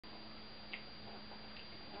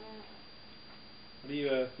What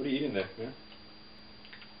are you eating there, man?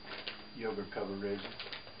 Yogurt covered raisins.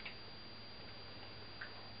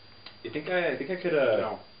 You think I could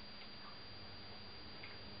No.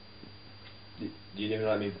 You didn't even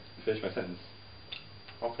let me finish my sentence.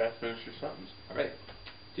 Okay, finish your sentence. Alright.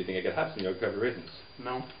 Do you think I could have some yogurt covered raisins?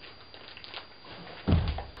 No.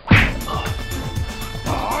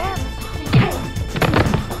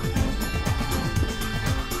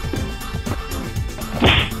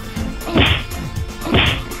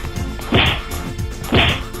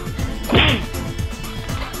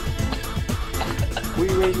 Where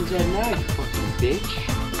you raisins at now, you fucking bitch?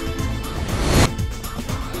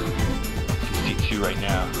 I can see you right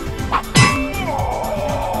now.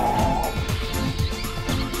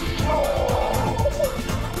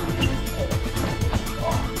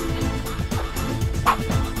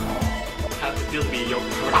 How's it feel to be a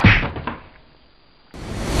yogurt covered?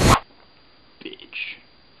 Bitch.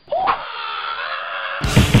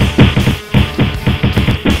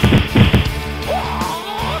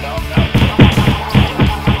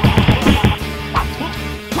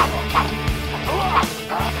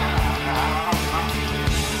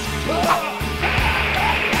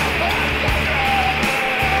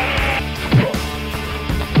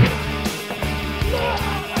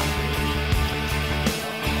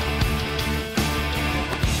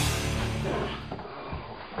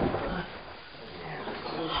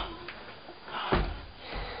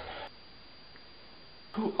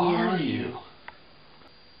 Who are you?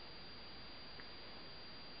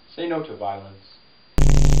 Say no to violence.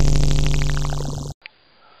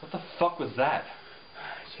 What the fuck was that?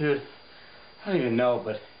 Dude, I don't even know,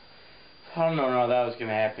 but I don't know how that was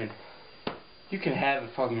gonna happen. You can have a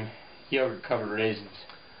fucking yogurt covered raisins.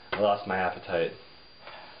 I lost my appetite.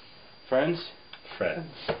 Friends?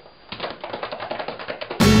 Friends.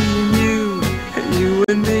 You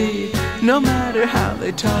and me, no matter how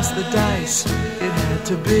they toss the dice, it had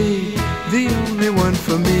to be. The only one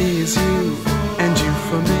for me is you, and you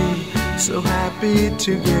for me, so happy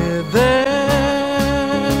together.